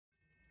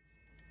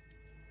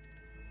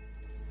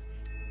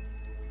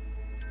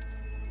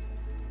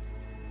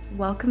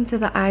Welcome to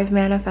the I've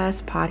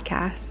Manifest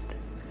podcast,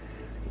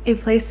 a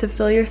place to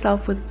fill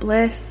yourself with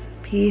bliss,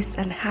 peace,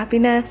 and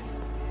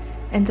happiness,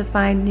 and to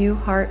find new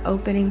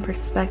heart-opening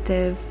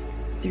perspectives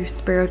through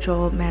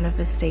spiritual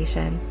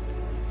manifestation.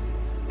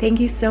 Thank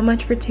you so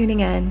much for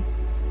tuning in.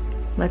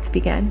 Let's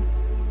begin.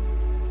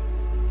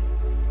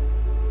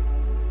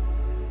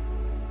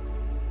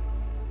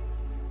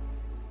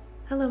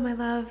 Hello, my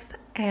loves,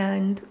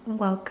 and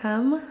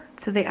welcome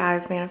to the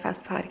I've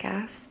Manifest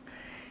podcast.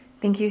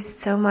 Thank you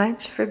so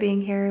much for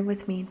being here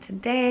with me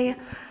today.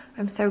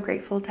 I'm so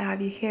grateful to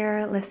have you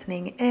here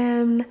listening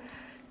in,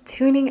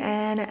 tuning in,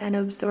 and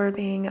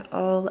absorbing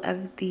all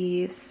of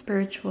the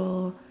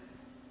spiritual,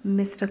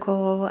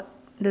 mystical,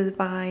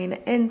 divine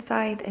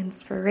insight,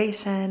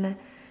 inspiration,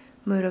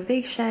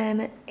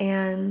 motivation,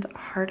 and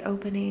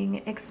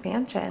heart-opening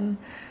expansion.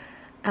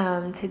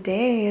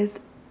 Today's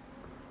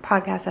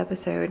podcast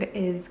episode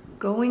is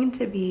going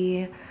to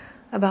be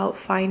about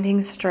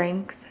finding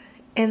strength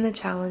in the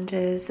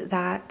challenges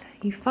that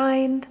you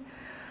find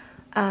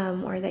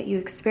or that you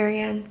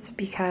experience,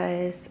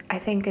 because I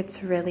think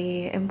it's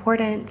really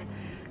important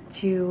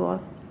to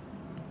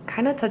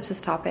kind of touch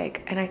this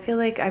topic. And I feel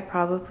like I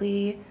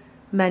probably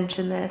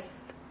mentioned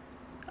this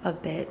a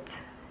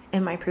bit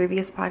in my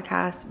previous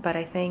podcast, but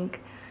I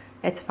think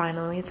it's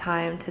finally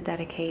time to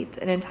dedicate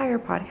an entire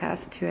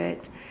podcast to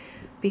it,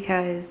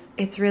 because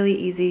it's really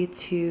easy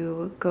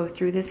to go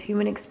through this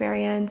human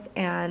experience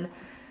and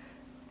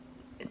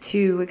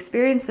to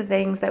experience the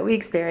things that we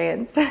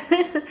experience,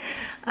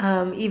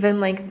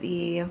 even like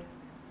the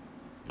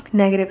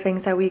negative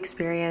things that we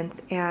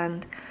experience,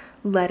 and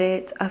let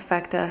it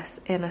affect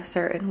us in a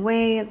certain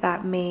way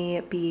that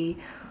may be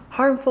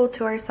harmful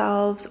to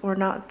ourselves or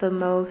not the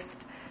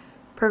most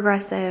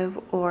progressive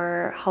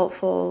or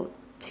helpful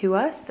to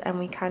us. And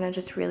we kind of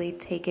just really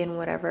take in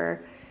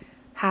whatever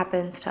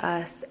happens to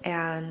us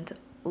and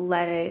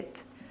let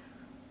it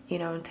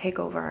take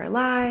over our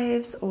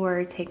lives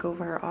or take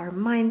over our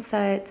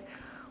mindset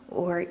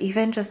or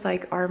even just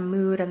like our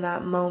mood in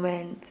that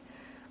moment.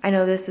 I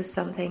know this is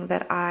something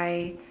that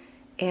I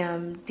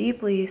am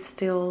deeply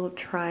still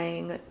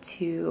trying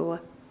to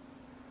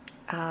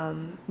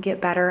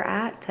get better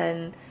at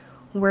and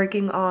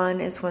working on,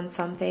 is when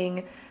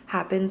something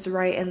happens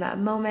right in that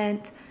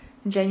moment,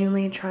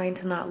 genuinely trying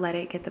to not let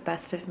it get the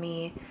best of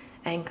me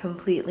and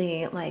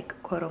completely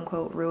quote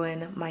unquote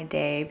ruin my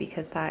day,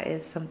 because that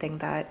is something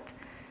that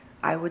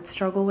I would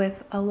struggle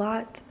with a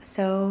lot.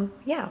 So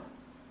yeah,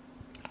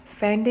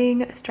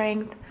 finding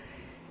strength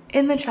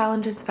in the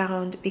challenges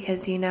found,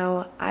 because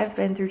I've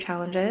been through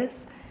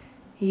challenges,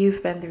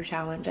 you've been through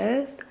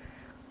challenges,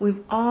 we've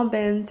all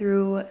been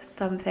through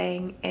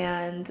something,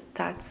 and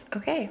that's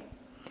okay,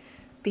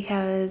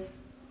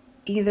 because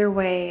either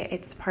way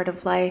it's part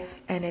of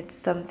life and it's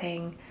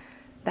something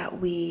that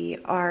we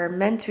are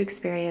meant to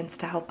experience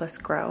to help us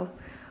grow.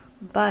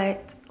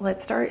 But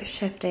let's start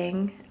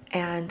shifting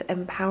and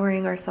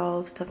empowering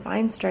ourselves to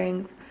find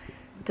strength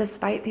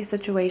despite these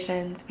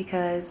situations,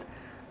 because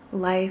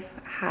life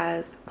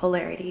has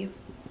polarity.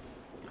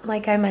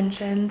 Like I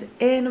mentioned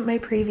in my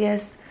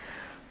previous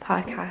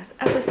podcast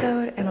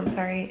episode, and I'm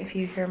sorry if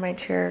you hear my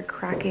chair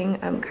cracking,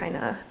 I'm kind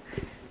of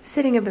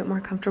sitting a bit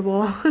more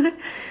comfortable.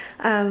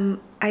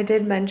 I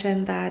did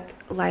mention that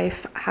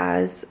life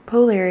has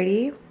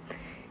polarity,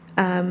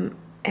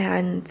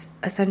 and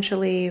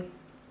essentially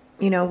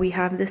we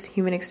have this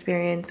human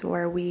experience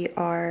where we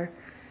are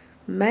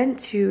meant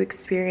to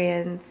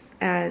experience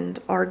and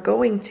are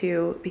going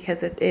to,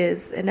 because it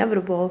is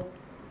inevitable,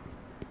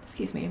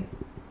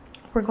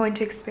 we're going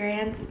to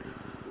experience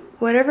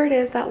whatever it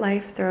is that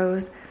life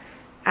throws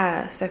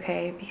at us,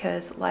 okay?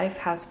 Because life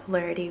has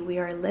polarity. We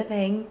are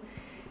living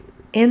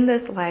in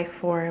this life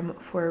form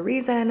for a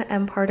reason,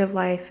 and part of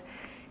life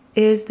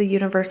is the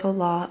universal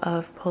law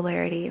of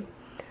polarity.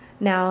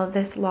 Now,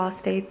 this law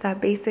states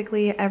that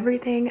basically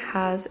everything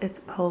has its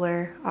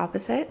polar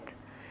opposite.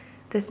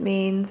 This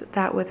means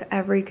that with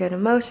every good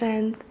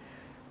emotions,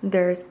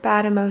 there's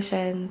bad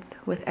emotions.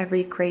 With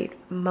every great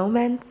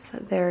moments,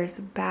 there's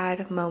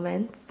bad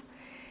moments.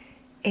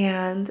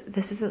 And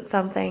this isn't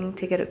something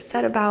to get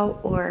upset about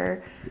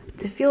or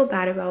to feel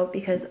bad about,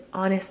 because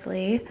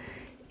honestly,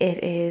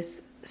 it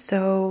is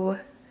so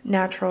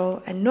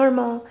natural and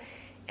normal.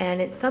 And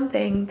it's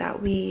something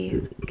that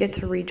we get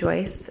to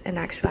rejoice in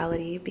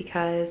actuality,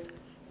 because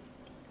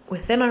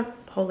within our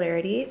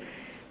polarity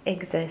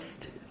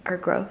exists our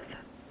growth.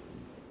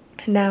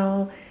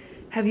 Now,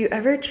 have you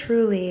ever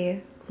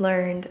truly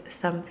learned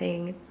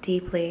something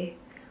deeply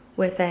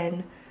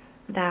within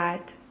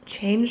that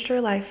changed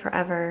your life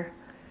forever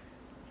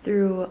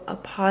through a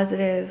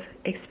positive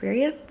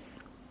experience?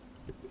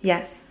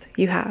 Yes,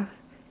 you have.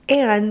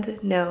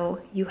 And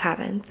no, you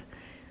haven't.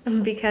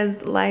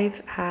 Because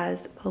life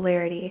has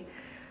polarity.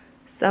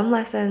 Some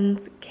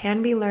lessons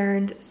can be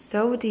learned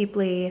so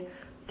deeply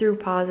through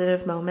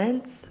positive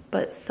moments,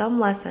 but some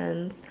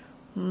lessons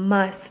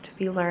must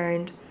be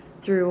learned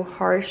through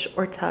harsh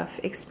or tough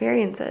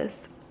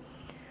experiences.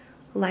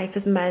 Life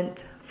is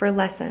meant for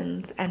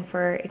lessons and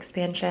for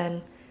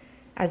expansion,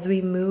 as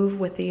we move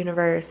with the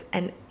universe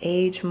and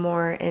age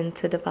more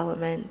into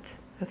development,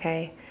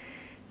 okay?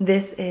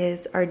 This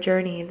is our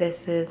journey.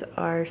 This is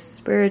our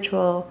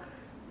spiritual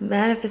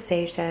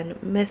manifestation,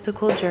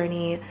 mystical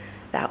journey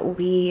that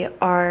we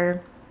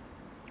are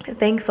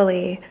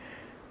thankfully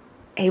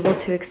able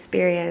to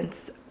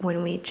experience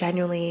when we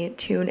genuinely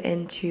tune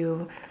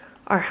into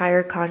our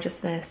higher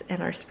consciousness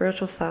and our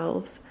spiritual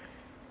selves,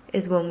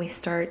 is when we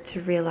start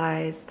to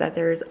realize that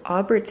there's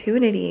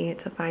opportunity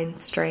to find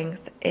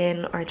strength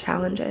in our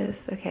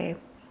challenges, okay?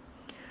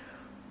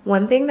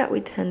 One thing that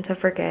we tend to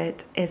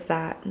forget is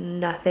that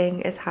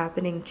nothing is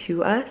happening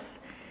to us.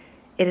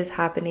 It is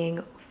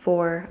happening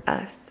for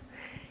us.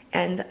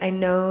 And I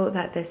know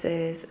that this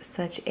is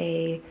such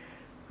a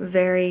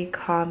very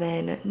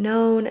common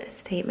known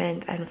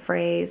statement and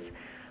phrase,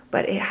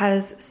 but it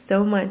has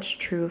so much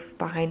truth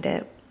behind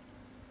it.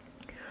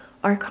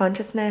 Our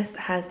consciousness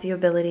has the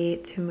ability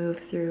to move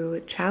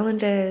through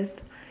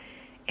challenges,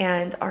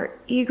 and our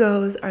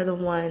egos are the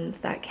ones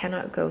that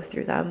cannot go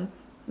through them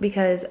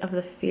because of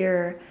the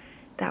fear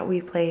that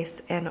we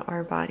place in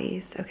our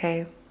bodies,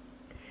 okay?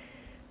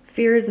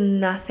 Fear is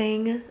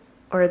nothing,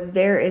 or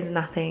there is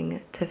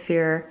nothing to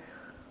fear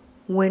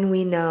when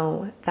we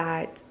know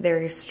that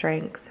there is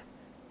strength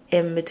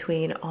in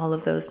between all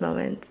of those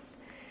moments.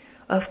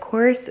 Of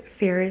course,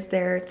 fear is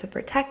there to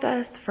protect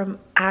us from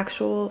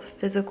actual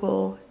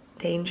physical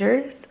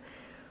dangers,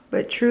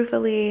 but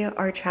truthfully,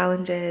 our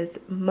challenges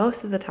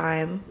most of the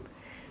time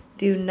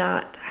do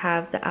not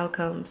have the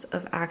outcomes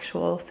of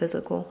actual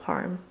physical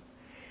harm.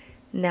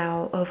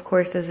 Now, of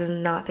course, this is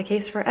not the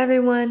case for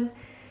everyone,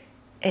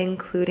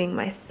 including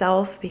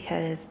myself,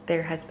 because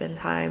there has been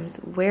times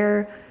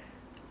where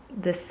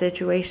the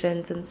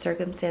situations and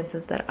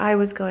circumstances that I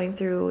was going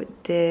through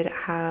did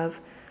have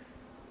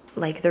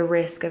like the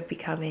risk of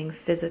becoming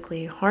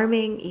physically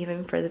harming,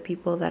 even for the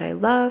people that I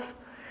love.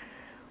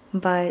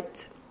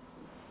 But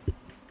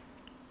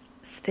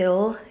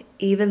still,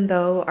 even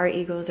though our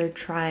egos are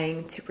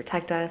trying to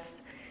protect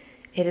us,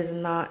 it is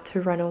not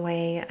to run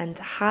away and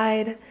to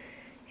hide.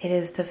 It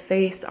is to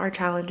face our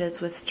challenges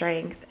with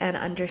strength and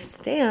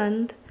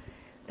understand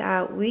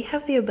that we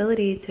have the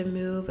ability to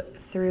move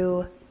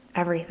through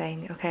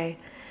everything, okay?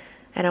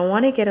 And I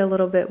want to get a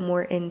little bit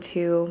more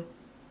into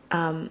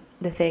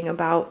the thing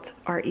about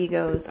our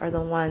egos are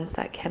the ones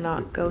that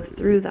cannot go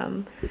through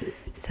them.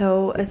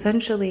 So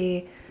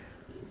essentially,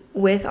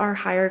 with our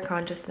higher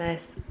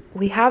consciousness,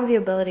 we have the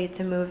ability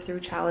to move through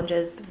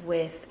challenges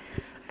with,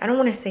 I don't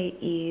want to say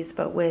ease,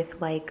 but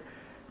with like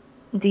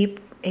deep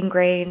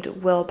ingrained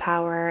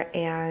willpower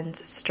and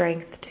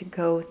strength to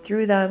go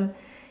through them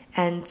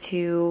and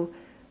to,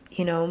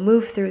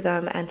 move through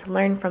them and to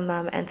learn from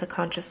them and to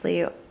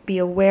consciously be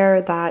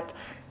aware that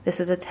this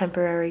is a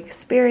temporary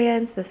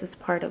experience, this is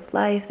part of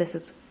life, this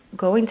is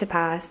going to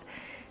pass,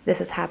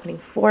 this is happening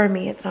for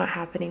me, it's not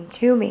happening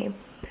to me.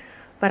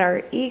 But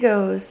our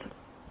egos,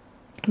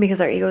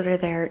 because our egos are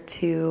there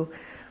to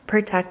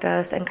protect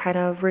us and kind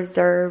of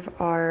reserve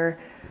our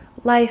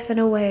life in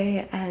a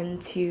way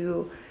and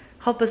to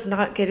help us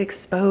not get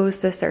exposed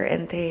to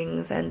certain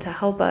things and to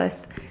help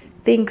us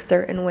think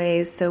certain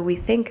ways so we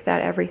think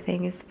that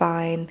everything is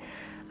fine,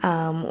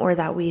 or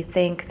that we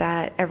think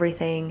that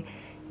everything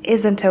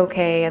isn't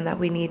okay and that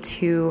we need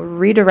to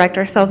redirect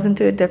ourselves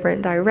into a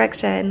different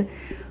direction.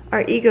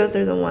 Our egos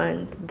are the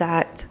ones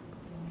that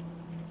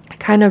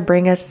kind of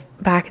bring us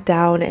back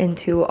down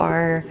into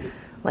our,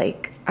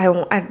 I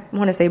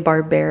want to say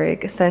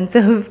barbaric sense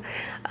of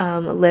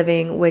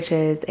living, which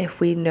is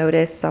if we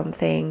notice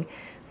something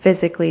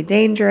physically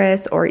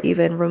dangerous or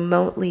even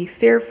remotely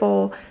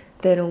fearful,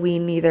 then we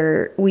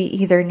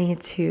either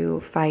need to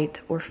fight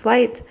or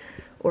flight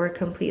or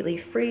completely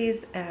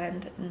freeze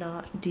and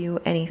not do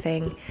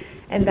anything.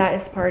 And that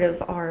is part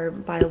of our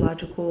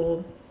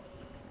biological,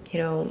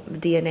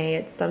 DNA.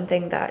 It's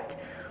something that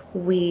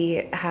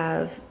we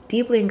have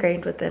deeply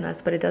ingrained within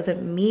us, but it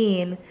doesn't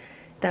mean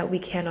that we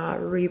cannot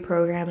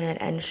reprogram it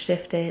and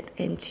shift it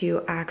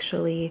into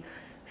actually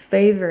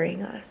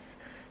favoring us.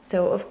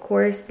 So of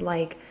course,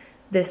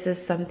 this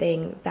is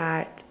something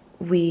that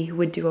we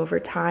would do over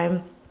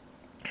time.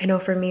 I know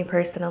for me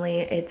personally,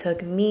 it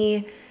took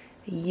me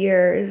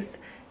years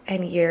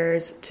and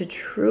years to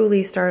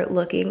truly start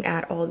looking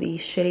at all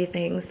these shitty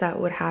things that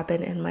would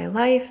happen in my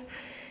life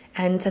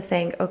and to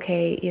think,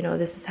 okay,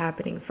 this is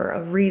happening for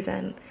a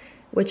reason,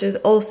 which is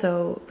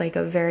also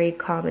a very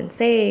common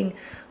saying,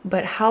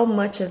 but how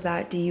much of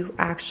that do you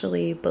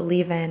actually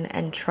believe in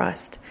and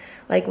trust?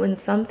 When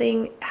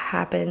something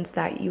happens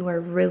that you are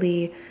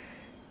really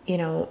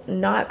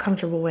not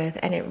comfortable with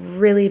and it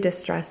really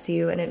distresses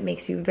you and it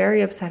makes you very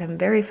upset and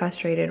very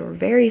frustrated or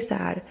very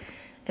sad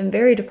and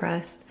very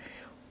depressed,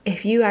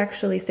 if you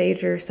actually say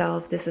to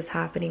yourself, this is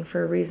happening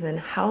for a reason,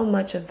 how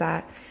much of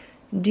that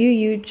do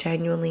you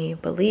genuinely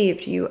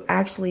believe? Do you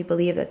actually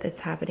believe that it's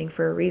happening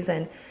for a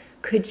reason?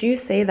 Could you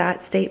say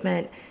that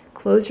statement,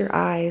 close your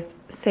eyes,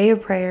 say a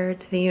prayer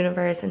to the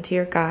universe and to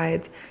your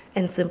guides,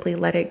 and simply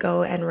let it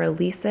go and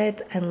release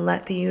it and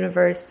let the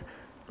universe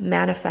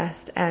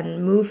manifest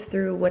and move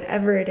through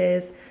whatever it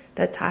is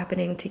that's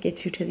happening to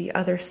get you to the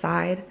other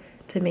side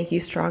to make you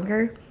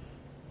stronger.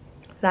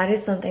 That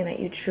is something that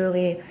you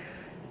truly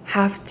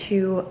have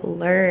to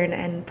learn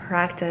and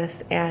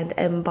practice and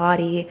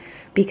embody,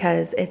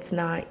 because it's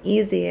not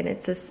easy, and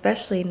it's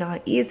especially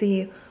not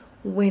easy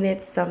when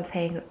it's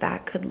something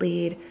that could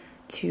lead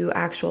to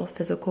actual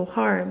physical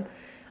harm.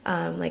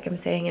 Like I'm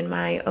saying, in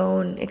my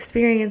own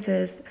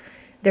experiences,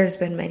 there's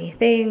been many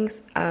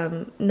things,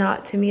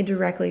 not to me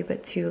directly,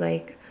 but to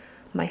like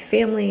my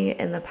family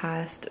in the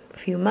past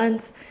few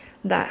months,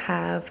 that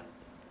have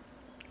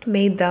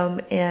made them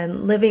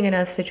and living in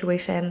a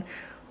situation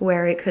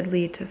where it could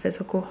lead to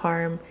physical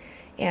harm.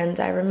 And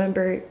I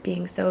remember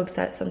being so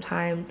upset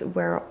sometimes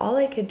where all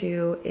I could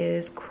do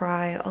is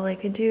cry. All I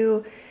could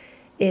do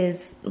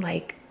is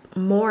like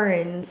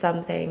mourn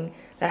something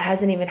that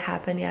hasn't even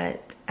happened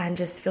yet and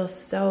just feel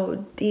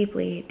so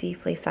deeply,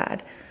 deeply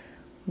sad.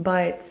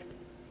 But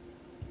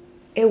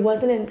it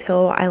wasn't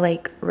until I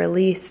like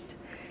released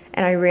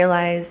and I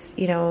realized,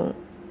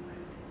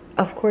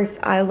 of course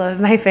I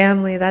love my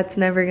family. That's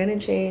never going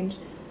to change.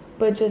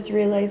 But just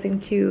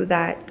realizing too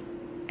that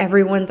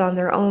everyone's on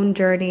their own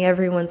journey.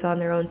 Everyone's on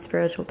their own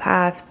spiritual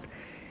paths.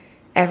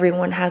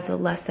 Everyone has a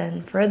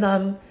lesson for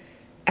them.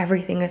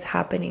 Everything is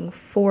happening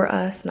for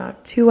us,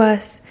 not to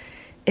us,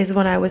 is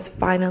when I was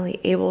finally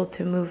able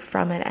to move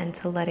from it and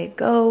to let it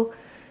go,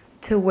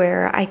 to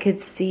where I could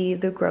see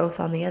the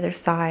growth on the other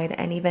side.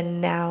 And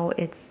even now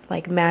it's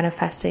like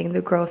manifesting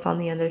the growth on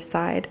the other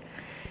side.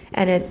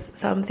 And it's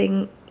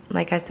something,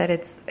 like I said,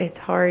 it's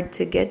hard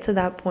to get to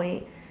that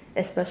point,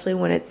 especially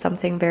when it's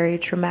something very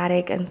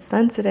traumatic and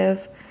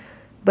sensitive,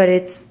 but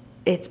it's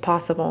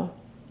possible.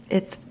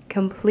 It's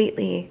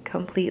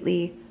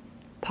completely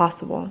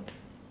possible.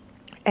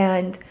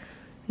 And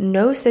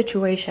no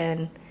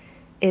situation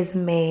is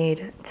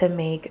made to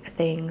make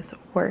things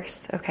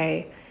worse,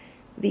 okay?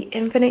 The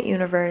infinite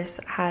universe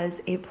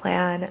has a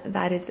plan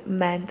that is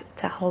meant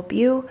to help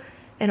you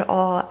in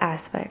all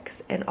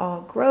aspects, in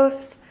all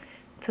growths,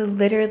 to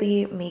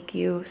literally make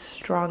you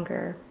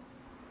stronger,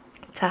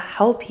 to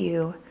help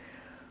you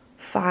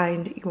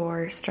find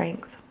your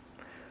strength.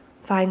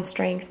 Find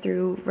strength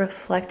through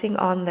reflecting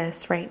on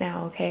this right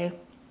now, okay?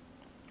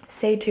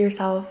 Say to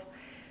yourself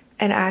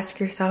and ask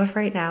yourself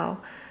right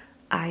now,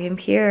 I am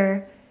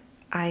here,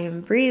 I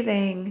am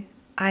breathing,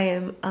 I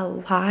am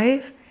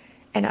alive,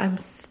 and I'm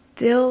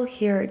still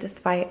here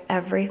despite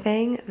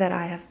everything that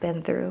I have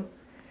been through.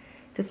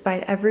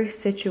 Despite every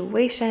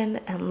situation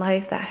in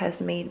life that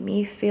has made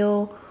me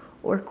feel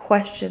or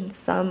question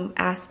some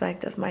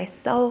aspect of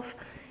myself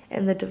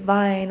in the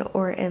divine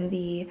or in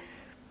the,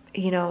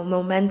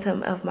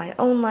 momentum of my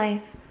own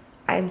life,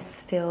 I'm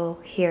still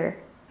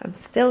here. I'm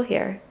still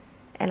here,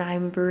 and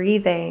I'm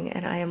breathing,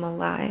 and I am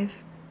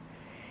alive.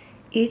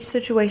 Each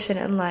situation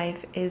in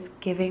life is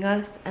giving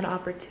us an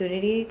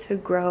opportunity to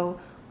grow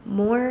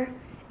more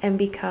and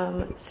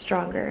become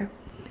stronger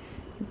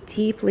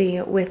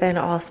deeply within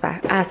all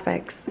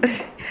aspects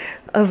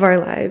of our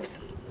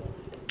lives.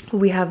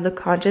 We have the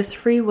conscious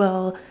free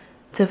will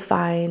to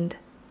find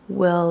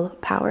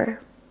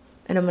willpower.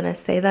 And I'm going to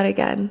say that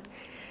again.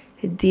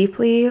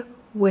 Deeply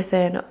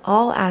within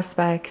all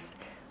aspects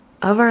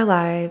of our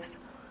lives,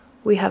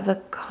 we have the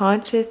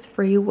conscious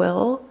free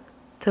will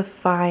to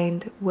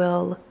find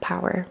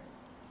willpower.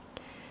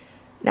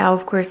 Now,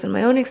 of course, in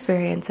my own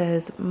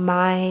experiences,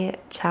 my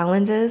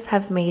challenges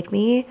have made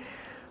me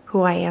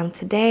who I am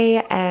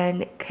today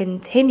and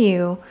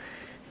continue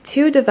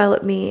to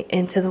develop me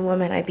into the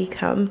woman I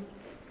become.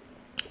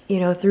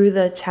 Through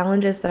the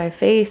challenges that I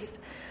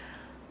faced,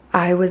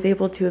 I was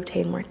able to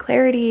obtain more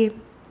clarity,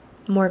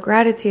 more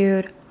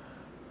gratitude,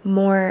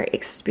 more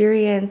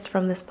experience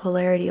from this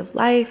polarity of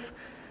life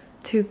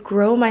to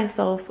grow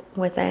myself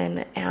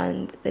within.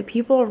 And the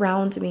people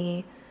around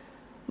me,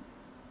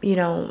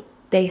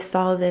 they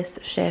saw this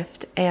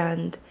shift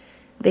and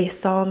they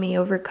saw me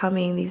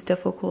overcoming these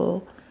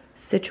difficult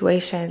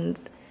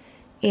situations.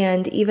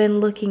 And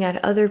even looking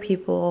at other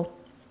people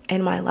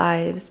in my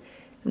lives,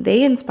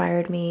 they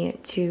inspired me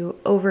to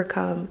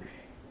overcome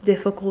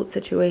difficult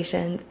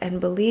situations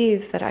and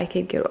believe that I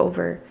could get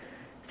over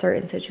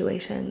certain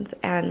situations.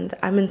 And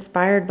I'm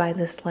inspired by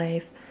this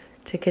life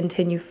to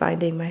continue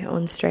finding my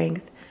own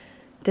strength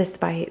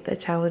despite the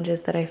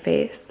challenges that I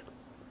face.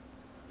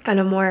 On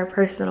a more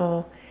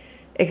personal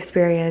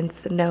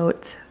experience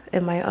note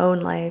in my own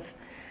life,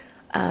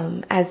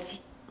 as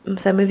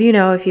some of you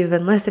know, if you've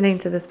been listening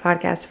to this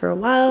podcast for a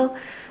while,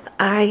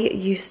 I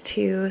used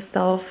to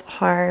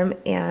self-harm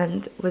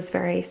and was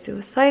very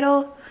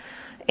suicidal.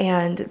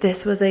 And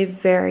this was a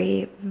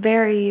very,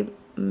 very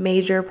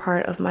major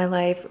part of my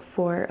life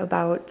for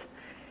about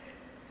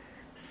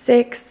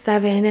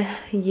 6-7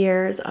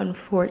 years,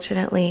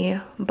 unfortunately.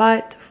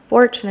 But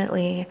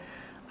fortunately,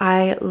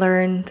 I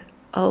learned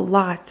a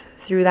lot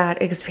through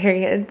that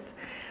experience,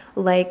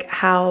 like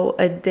how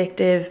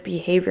addictive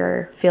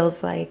behavior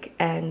feels like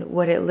and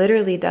what it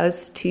literally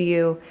does to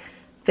you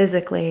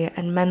physically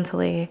and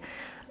mentally.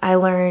 I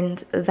learned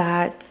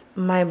that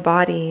my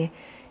body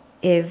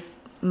is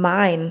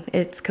mine.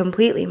 It's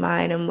completely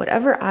mine. And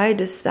whatever I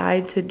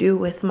decide to do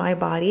with my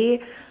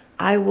body,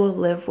 I will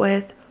live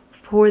with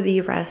for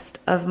the rest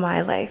of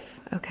my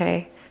life,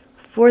 okay?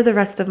 For the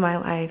rest of my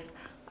life,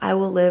 I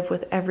will live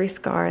with every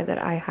scar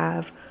that I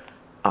have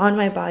on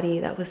my body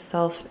that was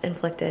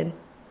self-inflicted.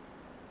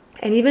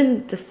 And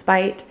even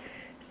despite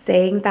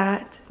saying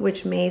that,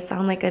 which may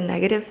sound like a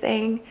negative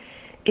thing,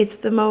 it's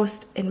the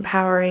most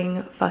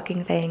empowering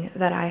fucking thing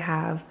that I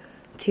have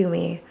to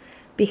me.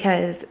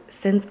 Because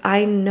since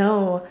I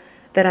know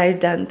that I've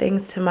done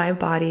things to my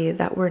body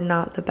that were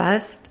not the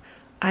best,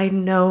 I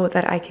know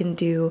that I can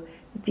do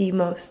the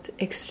most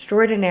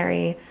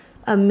extraordinary,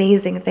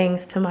 amazing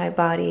things to my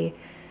body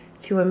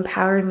to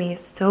empower me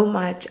so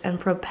much and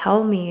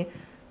propel me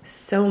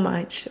so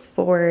much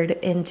forward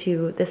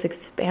into this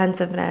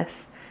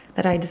expansiveness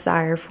that I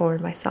desire for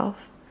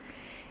myself.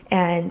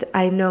 And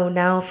I know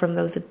now from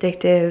those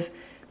addictive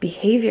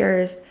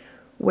behaviors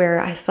where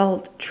I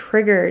felt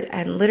triggered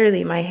and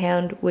literally my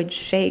hand would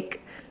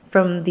shake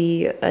from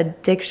the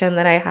addiction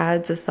that I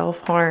had to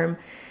self-harm.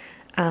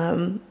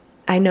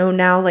 I know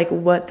now like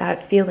what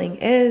that feeling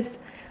is.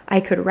 I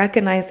could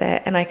recognize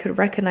it, and I could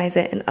recognize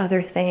it in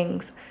other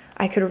things.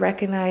 I could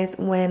recognize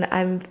when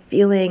I'm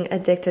feeling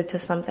addicted to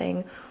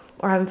something,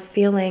 or I'm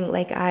feeling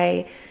like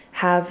I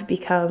have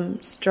become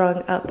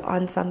strung up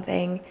on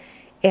something.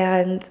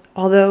 And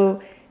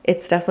although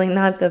it's definitely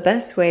not the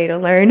best way to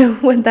learn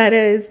what that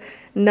is,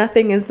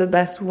 nothing is the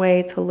best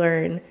way to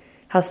learn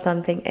how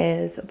something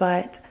is.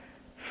 But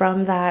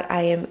from that,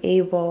 I am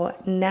able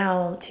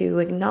now to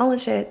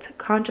acknowledge it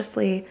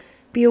consciously,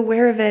 be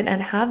aware of it,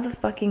 and have the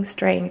fucking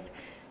strength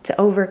to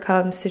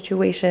overcome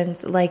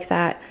situations like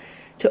that,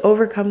 to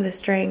overcome the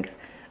strength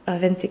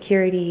of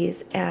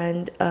insecurities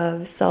and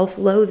of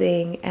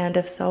self-loathing and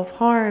of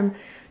self-harm,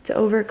 to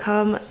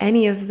overcome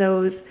any of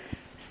those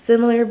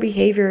similar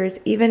behaviors,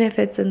 even if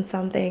it's in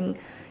something,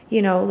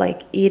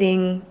 like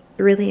eating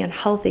really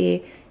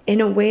unhealthy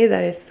in a way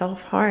that is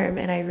self-harm.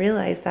 And I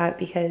realize that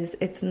because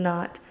it's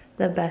not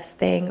the best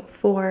thing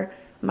for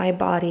my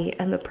body,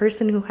 and the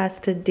person who has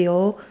to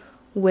deal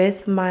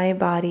with my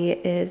body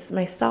is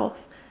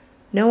myself.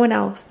 No one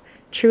else,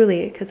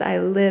 truly, because I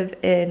live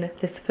in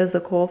this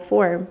physical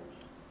form.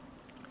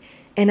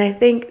 And I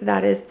think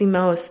that is the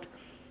most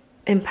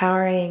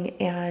empowering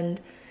and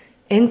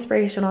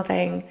inspirational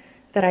thing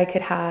that I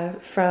could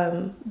have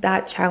from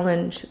that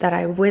challenge that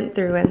I went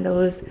through, and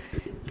those,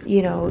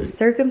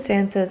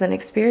 circumstances and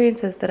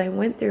experiences that I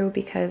went through,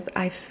 because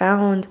I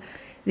found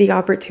the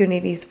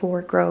opportunities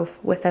for growth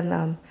within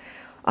them.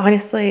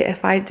 Honestly,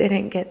 if I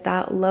didn't get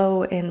that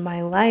low in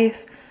my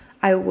life,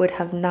 I would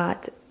have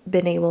not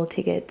been able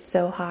to get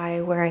so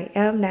high where I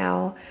am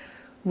now,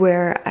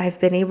 where I've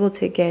been able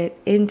to get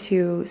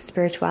into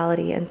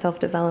spirituality and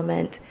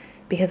self-development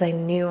because I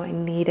knew I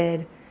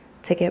needed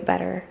to get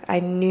better. I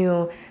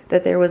knew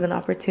that there was an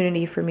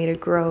opportunity for me to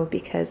grow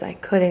because I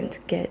couldn't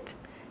get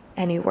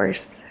any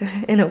worse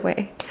in a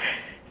way.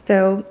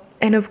 So,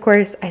 and of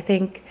course, I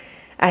think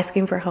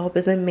asking for help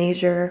is a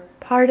major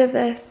part of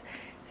this.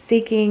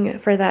 Seeking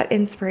for that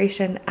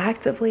inspiration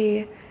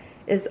actively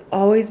is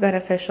always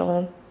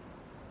beneficial,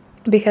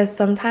 because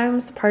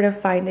sometimes part of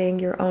finding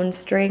your own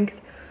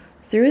strength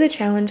through the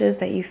challenges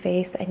that you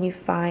face and you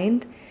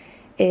find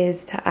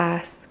is to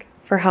ask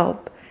for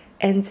help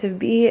and to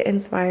be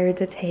inspired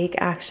to take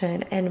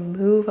action and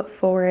move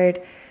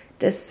forward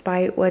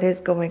despite what is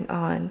going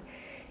on,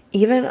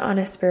 even on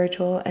a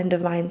spiritual and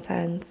divine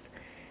sense.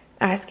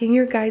 Asking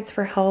your guides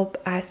for help,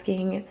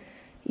 asking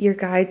your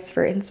guides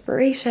for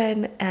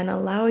inspiration, and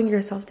allowing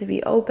yourself to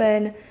be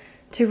open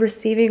to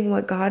receiving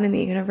what God and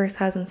the universe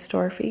has in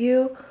store for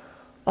you.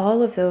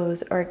 All of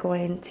those are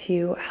going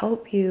to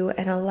help you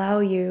and allow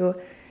you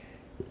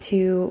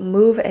to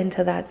move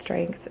into that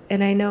strength.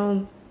 And I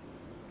know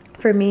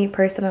for me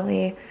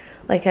personally,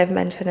 like I've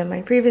mentioned in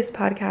my previous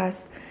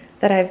podcast,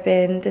 that I've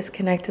been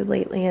disconnected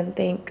lately, and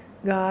thank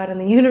God and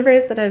the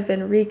universe that I've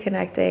been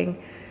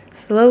reconnecting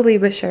slowly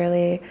but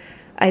surely.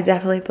 I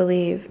definitely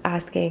believe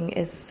asking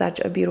is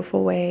such a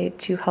beautiful way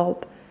to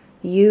help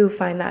you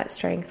find that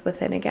strength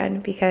within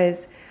again,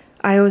 because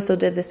I also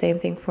did the same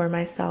thing for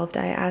myself.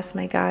 I asked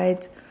my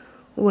guides,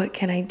 what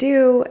can I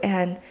do?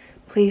 And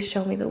please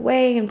show me the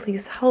way, and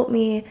please help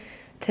me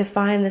to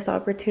find this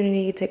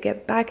opportunity to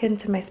get back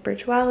into my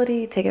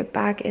spirituality, to get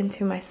back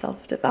into my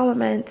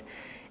self-development,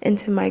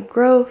 into my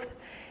growth.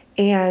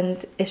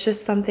 And it's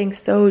just something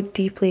so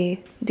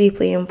deeply,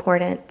 deeply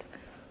important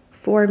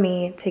for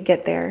me to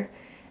get there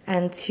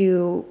and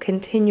to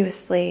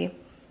continuously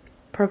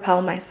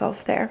propel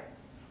myself there.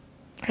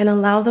 And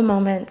allow the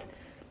moment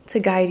to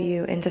guide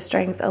you into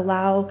strength.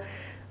 Allow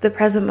the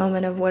present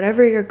moment of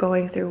whatever you're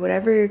going through,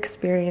 whatever you're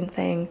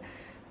experiencing,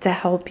 to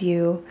help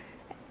you,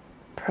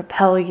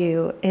 propel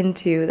you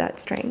into that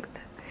strength.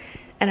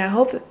 And I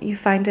hope you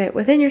find it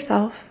within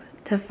yourself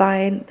to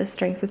find the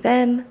strength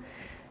within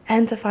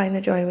and to find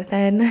the joy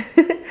within.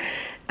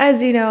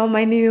 As you know,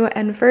 my new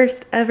and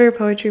first ever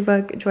poetry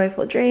book,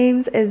 Joyful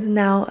Dreams, is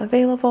now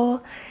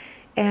available.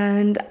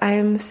 And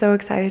I'm so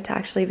excited to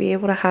actually be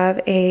able to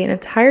have an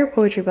entire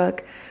poetry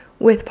book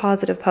with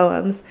positive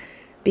poems,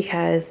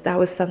 because that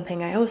was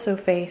something I also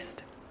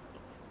faced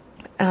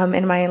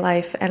in my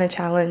life. And a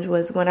challenge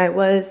was when I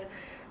was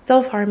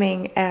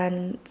self-harming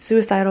and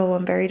suicidal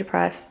and very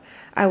depressed,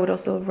 I would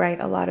also write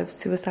a lot of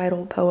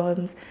suicidal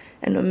poems,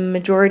 and a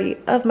majority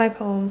of my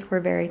poems were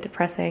very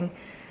depressing.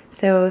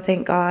 So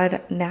thank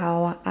God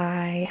now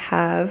I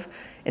have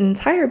an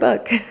entire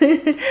book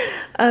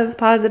of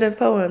positive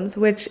poems,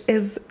 which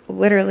is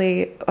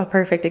literally a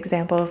perfect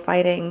example of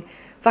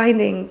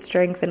finding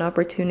strength and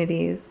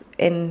opportunities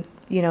in,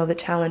 the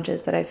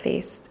challenges that I've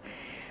faced.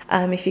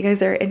 If you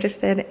guys are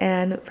interested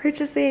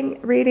in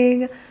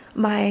reading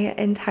my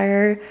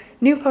entire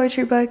new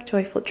poetry book,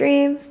 Joyful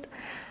Dreams,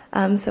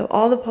 so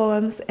all the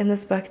poems in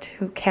this book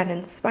can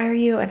inspire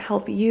you and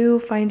help you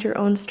find your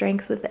own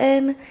strength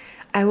within,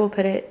 I will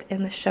put it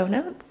in the show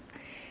notes.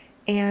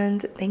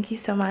 And thank you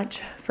so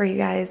much for you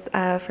guys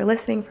for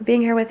listening, for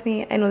being here with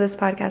me. I know this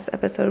podcast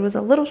episode was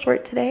a little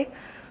short today,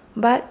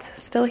 but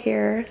still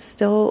here,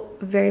 still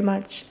very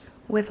much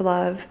with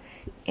love.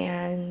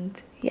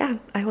 And yeah,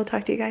 I will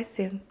talk to you guys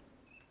soon.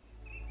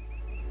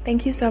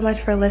 Thank you so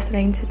much for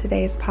listening to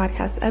today's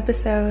podcast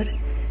episode.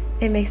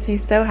 It makes me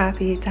so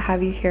happy to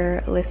have you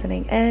here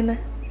listening in.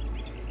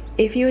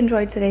 If you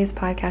enjoyed today's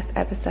podcast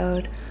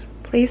episode,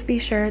 please be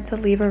sure to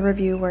leave a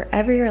review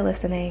wherever you're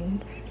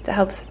listening to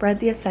help spread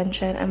the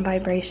ascension and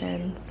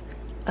vibrations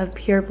of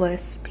pure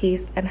bliss,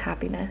 peace, and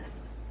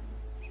happiness.